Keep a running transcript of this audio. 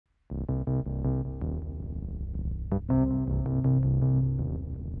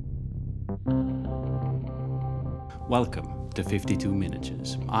Welcome to 52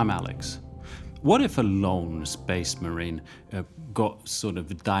 Miniatures. I'm Alex. What if a lone space marine got sort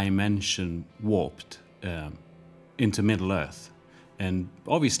of dimension warped into Middle-earth and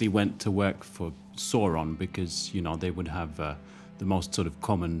obviously went to work for Sauron because, you know, they would have the most sort of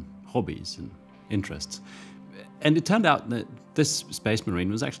common hobbies and interests. And it turned out that this space marine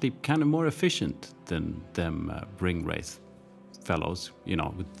was actually kind of more efficient than them ring-wraith fellows, you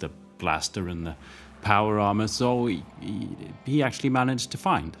know, with the blaster and the power armor. So he actually managed to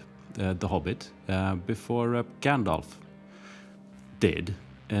find the Hobbit before Gandalf did.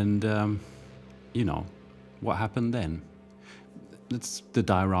 And, you know, what happened then? That's the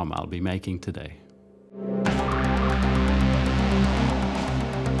diorama I'll be making today.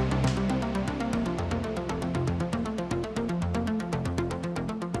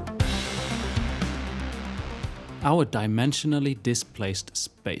 Our dimensionally displaced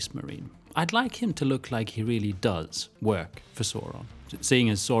space marine. I'd like him to look like he really does work for Sauron. Seeing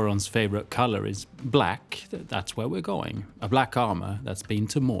as Sauron's favorite color is black, that's where we're going. A black armor that's been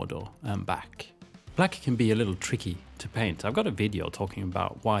to Mordor and back. Black can be a little tricky to paint. I've got a video talking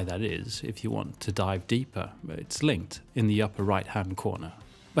about why that is if you want to dive deeper. It's linked in the upper right hand corner.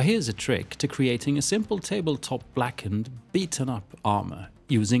 But here's a trick to creating a simple tabletop blackened, beaten up armor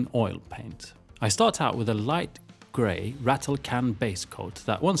using oil paint. I start out with a light grey rattle can base coat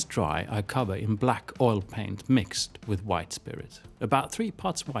that once dry I cover in black oil paint mixed with white spirit. About 3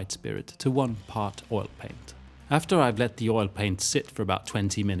 parts white spirit to 1 part oil paint. After I've let the oil paint sit for about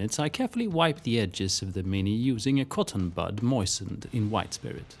 20 minutes, I carefully wipe the edges of the mini using a cotton bud moistened in white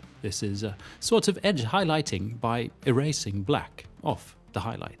spirit. This is a sort of edge highlighting by erasing black off the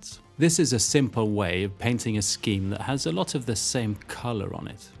highlights. This is a simple way of painting a scheme that has a lot of the same color on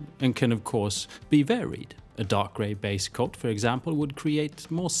it and can of course be varied. A dark grey base coat, for example, would create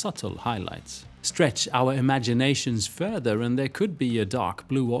more subtle highlights. Stretch our imaginations further and there could be a dark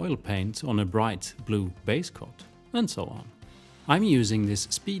blue oil paint on a bright blue base coat, and so on. I'm using this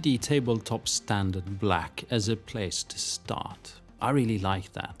Speedy Tabletop Standard Black as a place to start. I really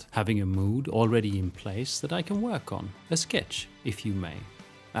like that, having a mood already in place that I can work on, a sketch, if you may.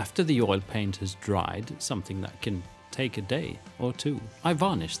 After the oil paint has dried, something that can take a day or two, I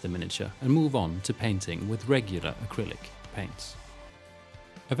varnish the miniature and move on to painting with regular acrylic paints.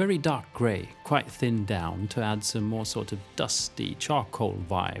 A very dark grey, quite thinned down to add some more sort of dusty charcoal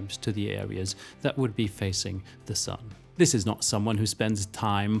vibes to the areas that would be facing the sun. This is not someone who spends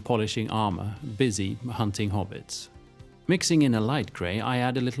time polishing armor, busy hunting hobbits. Mixing in a light grey, I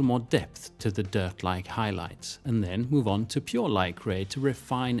add a little more depth to the dirt-like highlights, and then move on to pure light grey to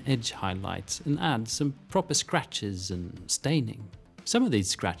refine edge highlights and add some proper scratches and staining. Some of these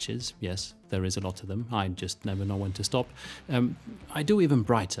scratches, yes, there is a lot of them, I just never know when to stop, I do even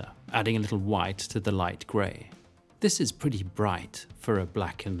brighter, adding a little white to the light grey. This is pretty bright for a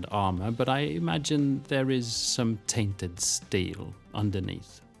blackened armor, but I imagine there is some tainted steel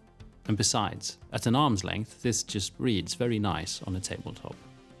underneath. And besides, at an arm's length, this just reads very nice on a tabletop.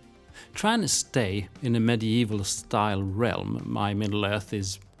 Trying to stay in a medieval style realm, my Middle-earth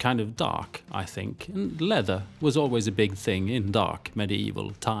is kind of dark, I think, and leather was always a big thing in dark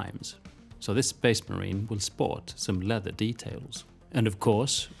medieval times. So this space marine will sport some leather details. And of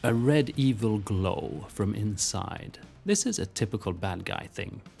course, a red evil glow from inside. This is a typical bad guy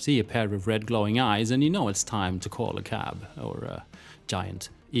thing. See a pair of red glowing eyes and you know it's time to call a cab or a giant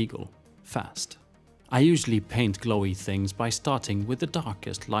eagle fast. I usually paint glowy things by starting with the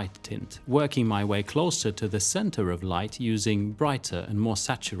darkest light tint, working my way closer to the center of light using brighter and more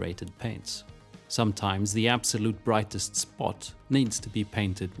saturated paints. Sometimes the absolute brightest spot needs to be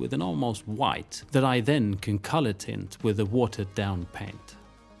painted with an almost white that I then can color tint with a watered down paint.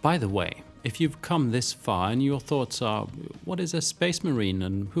 By the way, if you've come this far and your thoughts are, what is a space marine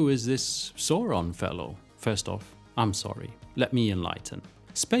and who is this Sauron fellow? First off, I'm sorry, let me enlighten.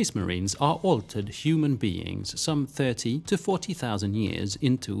 Space Marines are altered human beings some 30 to 40,000 years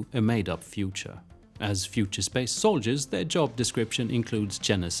into a made-up future. As future space soldiers, their job description includes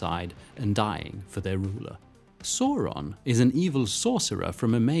genocide and dying for their ruler. Sauron is an evil sorcerer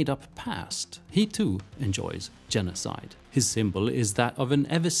from a made-up past. He too enjoys genocide. His symbol is that of an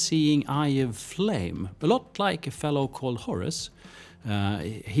ever-seeing eye of flame, a lot like a fellow called Horus.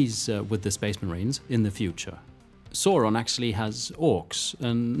 He's with the Space Marines in the future. Sauron actually has orcs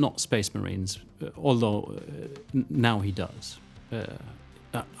and not space marines, although now he does.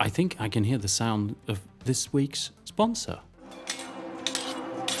 I think I can hear the sound of this week's sponsor.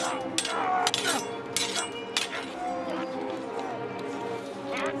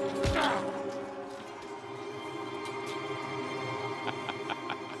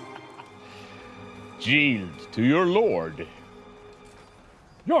 Yield to your lord.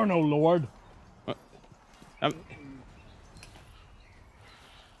 You're no lord. Um,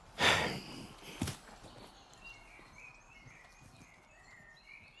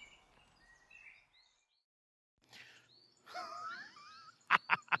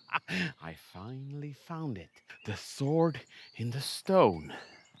 I finally found it. The sword in the stone.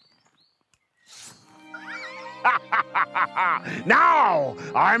 Now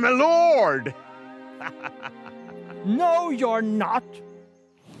I'm a lord! No, you're not.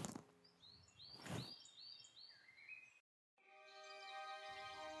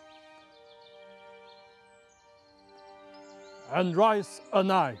 And rise a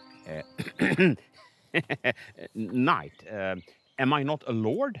knight. Knight, am I not a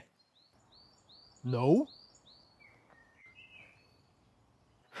lord? No?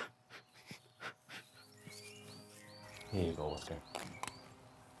 Here you go, Oscar.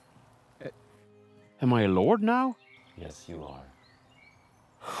 Am I a lord now? Yes, you are.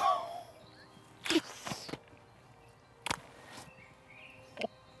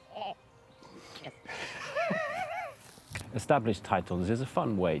 Established titles is a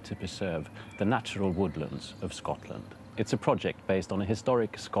fun way to preserve the natural woodlands of Scotland. It's a project based on a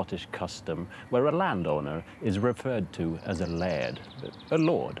historic Scottish custom where a landowner is referred to as a laird, a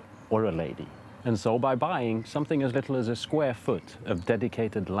lord, or a lady. And so by buying something as little as a square foot of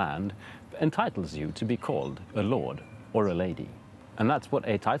dedicated land entitles you to be called a lord or a lady. And that's what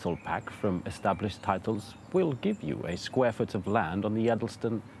a title pack from Established Titles will give you, a square foot of land on the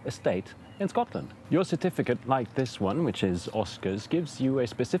Edelston estate in Scotland. Your certificate, like this one, which is Oscar's, gives you a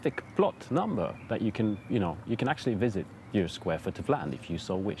specific plot number that you can actually visit your square foot of land if you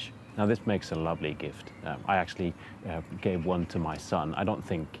so wish. Now this makes a lovely gift. I actually gave one to my son. I don't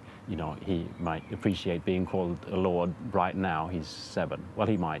think he might appreciate being called a lord right now. He's 7. Well,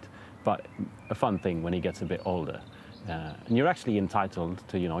 he might, but a fun thing when he gets a bit older. And you're actually entitled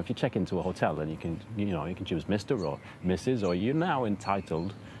to, if you check into a hotel, then you can choose Mr. or Mrs. or you're now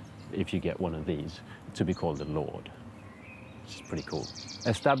entitled, if you get one of these, to be called a lord, which is pretty cool.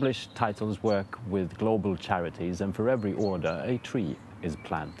 Established Titles work with global charities, and for every order, a tree is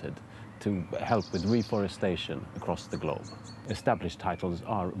planted to help with reforestation across the globe. Established Titles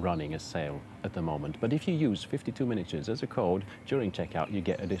are running a sale at the moment, but if you use 52 miniatures as a code during checkout, you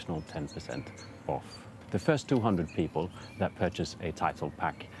get additional 10% off. The first 200 people that purchase a title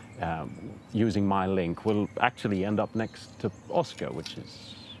pack using my link will actually end up next to Oscar, which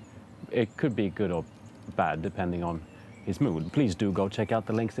is, it could be good or bad depending on his mood. Please do go check out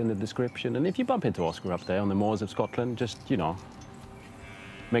the links in the description. And if you bump into Oscar up there on the moors of Scotland, just,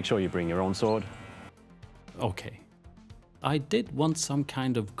 make sure you bring your own sword. Okay. I did want some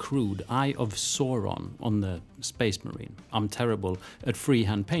kind of crude Eye of Sauron on the Space Marine. I'm terrible at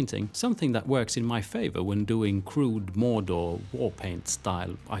freehand painting, something that works in my favor when doing crude Mordor war paint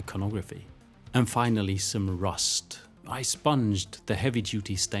style iconography. And finally some rust. I sponged the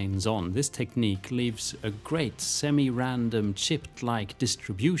heavy-duty stains on. This technique leaves a great semi-random chipped-like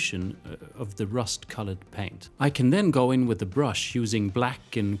distribution of the rust-colored paint. I can then go in with the brush using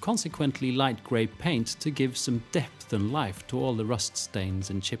black and consequently light grey paint to give some depth and life to all the rust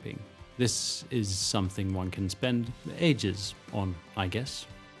stains and chipping. This is something one can spend ages on, I guess.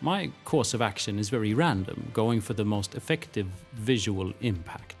 My course of action is very random, going for the most effective visual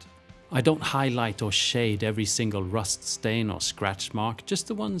impact. I don't highlight or shade every single rust stain or scratch mark, just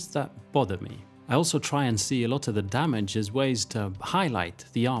the ones that bother me. I also try and see a lot of the damage as ways to highlight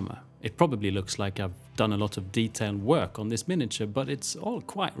the armor. It probably looks like I've done a lot of detailed work on this miniature, but it's all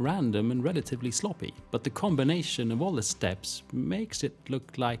quite random and relatively sloppy. But the combination of all the steps makes it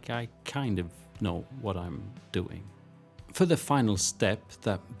look like I kind of know what I'm doing. For the final step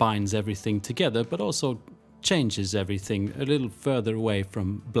that binds everything together, but also changes everything a little further away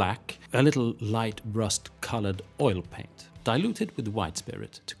from black, a little light rust-colored oil paint, diluted with white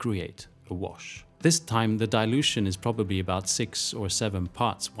spirit to create a wash. This time the dilution is probably about 6 or 7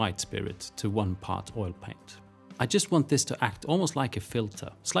 parts white spirit to 1 part oil paint. I just want this to act almost like a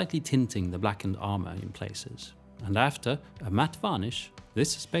filter, slightly tinting the blackened armor in places. And after a matte varnish, this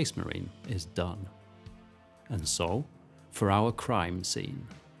Space Marine is done. And so, for our crime scene.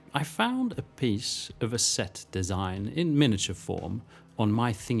 I found a piece of a set design in miniature form on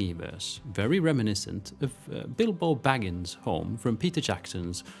my Thingiverse, very reminiscent of Bilbo Baggins' home from Peter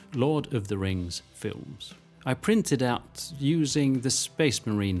Jackson's Lord of the Rings films. I printed out using the Space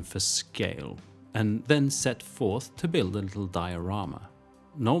Marine for scale, and then set forth to build a little diorama.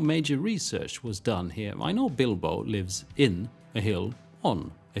 No major research was done here. I know Bilbo lives in a hill,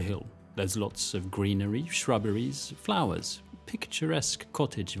 on a hill. There's lots of greenery, shrubberies, flowers, picturesque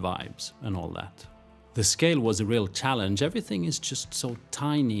cottage vibes and all that. The scale was a real challenge. Everything is just so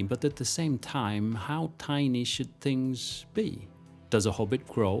tiny, but at the same time, how tiny should things be? Does a hobbit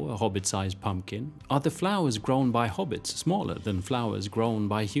grow a hobbit-sized pumpkin? Are the flowers grown by hobbits smaller than flowers grown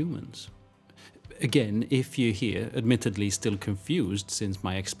by humans? Again, if you're here, admittedly still confused since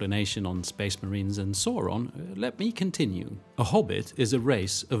my explanation on Space Marines and Sauron, let me continue. A hobbit is a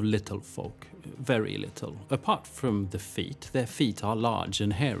race of little folk. Very little. Apart from the feet, their feet are large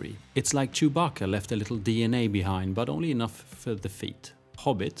and hairy. It's like Chewbacca left a little DNA behind, but only enough for the feet.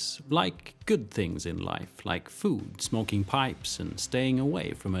 Hobbits like good things in life, like food, smoking pipes, and staying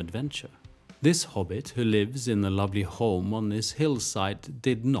away from adventure. This hobbit, who lives in the lovely home on this hillside,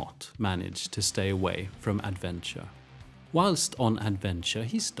 did not manage to stay away from adventure. Whilst on adventure,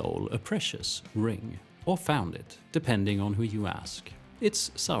 he stole a precious ring, or found it, depending on who you ask. It's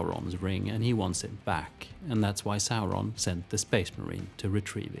Sauron's ring and he wants it back, and that's why Sauron sent the Space Marine to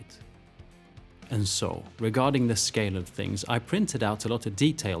retrieve it. And so, regarding the scale of things, I printed out a lot of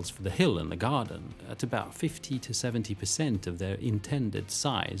details for the hill and the garden, at about 50 to 70% of their intended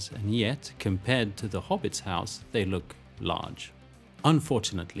size, and yet, compared to the Hobbit's house, they look large.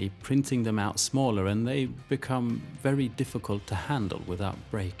 Unfortunately, printing them out smaller and they become very difficult to handle without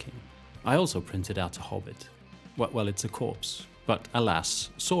breaking. I also printed out a Hobbit. Well, it's a corpse. But alas,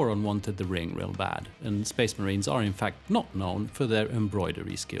 Sauron wanted the ring real bad, and Space Marines are in fact not known for their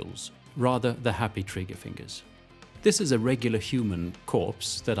embroidery skills. Rather the happy trigger fingers. This is a regular human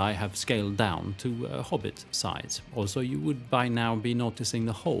corpse that I have scaled down to a hobbit size. Also, you would by now be noticing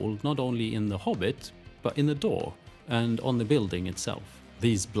the hole not only in the hobbit, but in the door and on the building itself.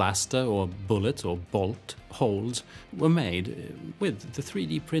 These blaster or bullet or bolt holes were made with the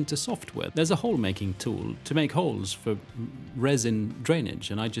 3D printer software. There's a hole making tool to make holes for resin drainage,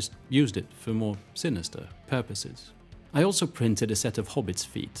 and I just used it for more sinister purposes. I also printed a set of hobbit's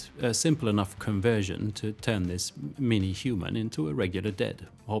feet, a simple enough conversion to turn this mini-human into a regular dead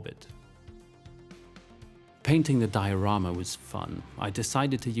hobbit. Painting the diorama was fun. I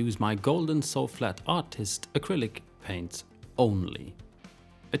decided to use my Golden Soulflat Artist acrylic paints only.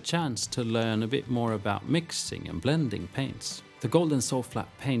 A chance to learn a bit more about mixing and blending paints. The Golden Soulflat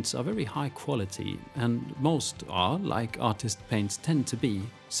paints are very high quality, and most are, like artist paints, tend to be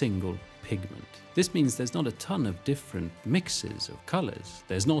single pigment. This means there's not a ton of different mixes of colors.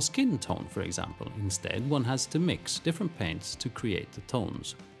 There's no skin tone, for example. Instead, one has to mix different paints to create the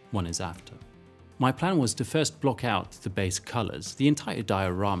tones one is after. My plan was to first block out the base colors. The entire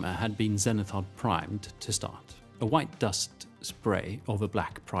diorama had been zenithal primed to start. A white dust spray over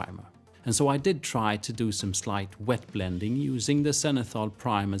black primer. And so I did try to do some slight wet blending using the zenithal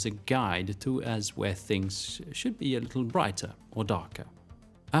prime as a guide to where things should be a little brighter or darker.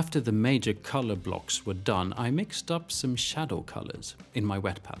 After the major color blocks were done, I mixed up some shadow colors in my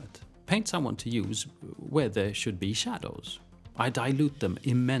wet palette. Paints I want to use where there should be shadows. I dilute them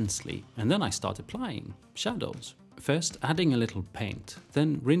immensely and then I start applying shadows. First adding a little paint,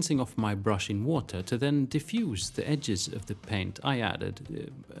 then rinsing off my brush in water to then diffuse the edges of the paint I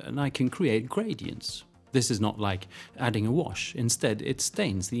added, and I can create gradients. This is not like adding a wash, instead it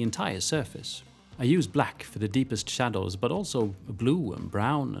stains the entire surface. I use black for the deepest shadows, but also blue and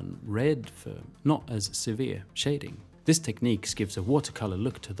brown and red for not as severe shading. This technique gives a watercolor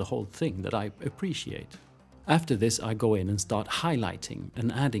look to the whole thing that I appreciate. After this, I go in and start highlighting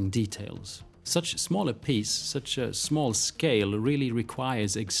and adding details. Such a smaller piece, such a small scale really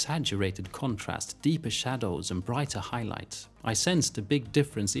requires exaggerated contrast, deeper shadows and brighter highlights. I sensed a big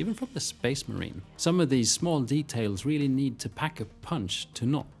difference even from the Space Marine. Some of these small details really need to pack a punch to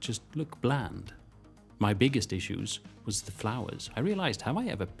not just look bland. My biggest issues was the flowers. I realized, have I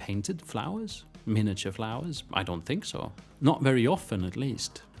ever painted flowers? Miniature flowers? I don't think so. Not very often, at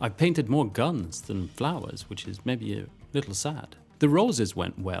least. I've painted more guns than flowers, which is maybe a little sad. The roses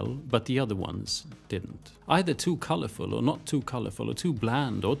went well, but the other ones didn't. Either too colorful or not too colorful, or too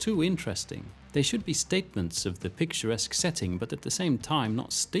bland or too interesting. They should be statements of the picturesque setting, but at the same time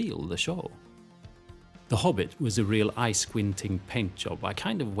not steal the show. The Hobbit was a real eye-squinting paint job. I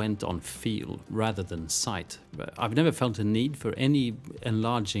kind of went on feel rather than sight. I've never felt a need for any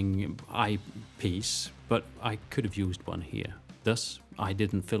enlarging eyepiece, but I could have used one here. Thus, I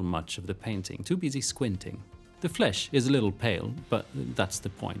didn't film much of the painting, too busy squinting. The flesh is a little pale, but that's the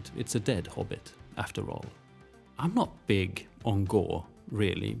point. It's a dead hobbit, after all. I'm not big on gore,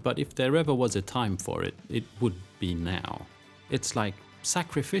 really, but if there ever was a time for it, it would be now. It's like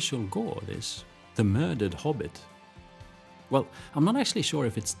sacrificial gore, this. The murdered hobbit. Well, I'm not actually sure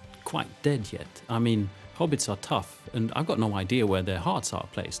if it's quite dead yet. I mean, hobbits are tough, and I've got no idea where their hearts are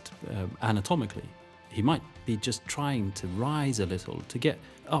placed, anatomically. He might be just trying to rise a little, to get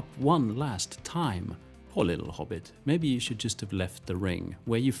up one last time. Poor little hobbit, maybe you should just have left the ring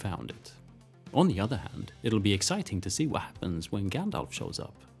where you found it. On the other hand, it'll be exciting to see what happens when Gandalf shows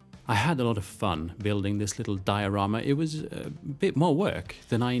up. I had a lot of fun building this little diorama. It was a bit more work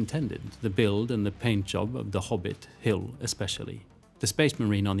than I intended, the build and the paint job of the Hobbit hill especially. The Space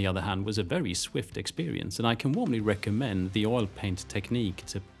Marine, on the other hand, was a very swift experience, and I can warmly recommend the oil paint technique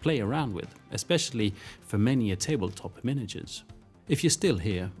to play around with, especially for many tabletop miniatures. If you're still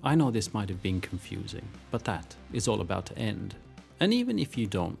here, I know this might have been confusing, but that is all about to end. And even if you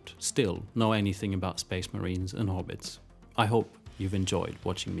don't still know anything about Space Marines and Hobbits, I hope you've enjoyed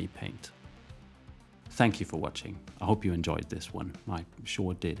watching me paint. Thank you for watching. I hope you enjoyed this one. I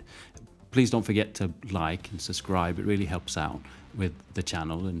sure did. Please don't forget to like and subscribe. It really helps out with the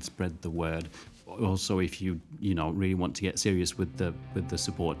channel and spread the word. Also, if you really want to get serious with the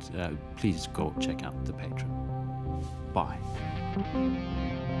support, please go check out the Patreon. Bye.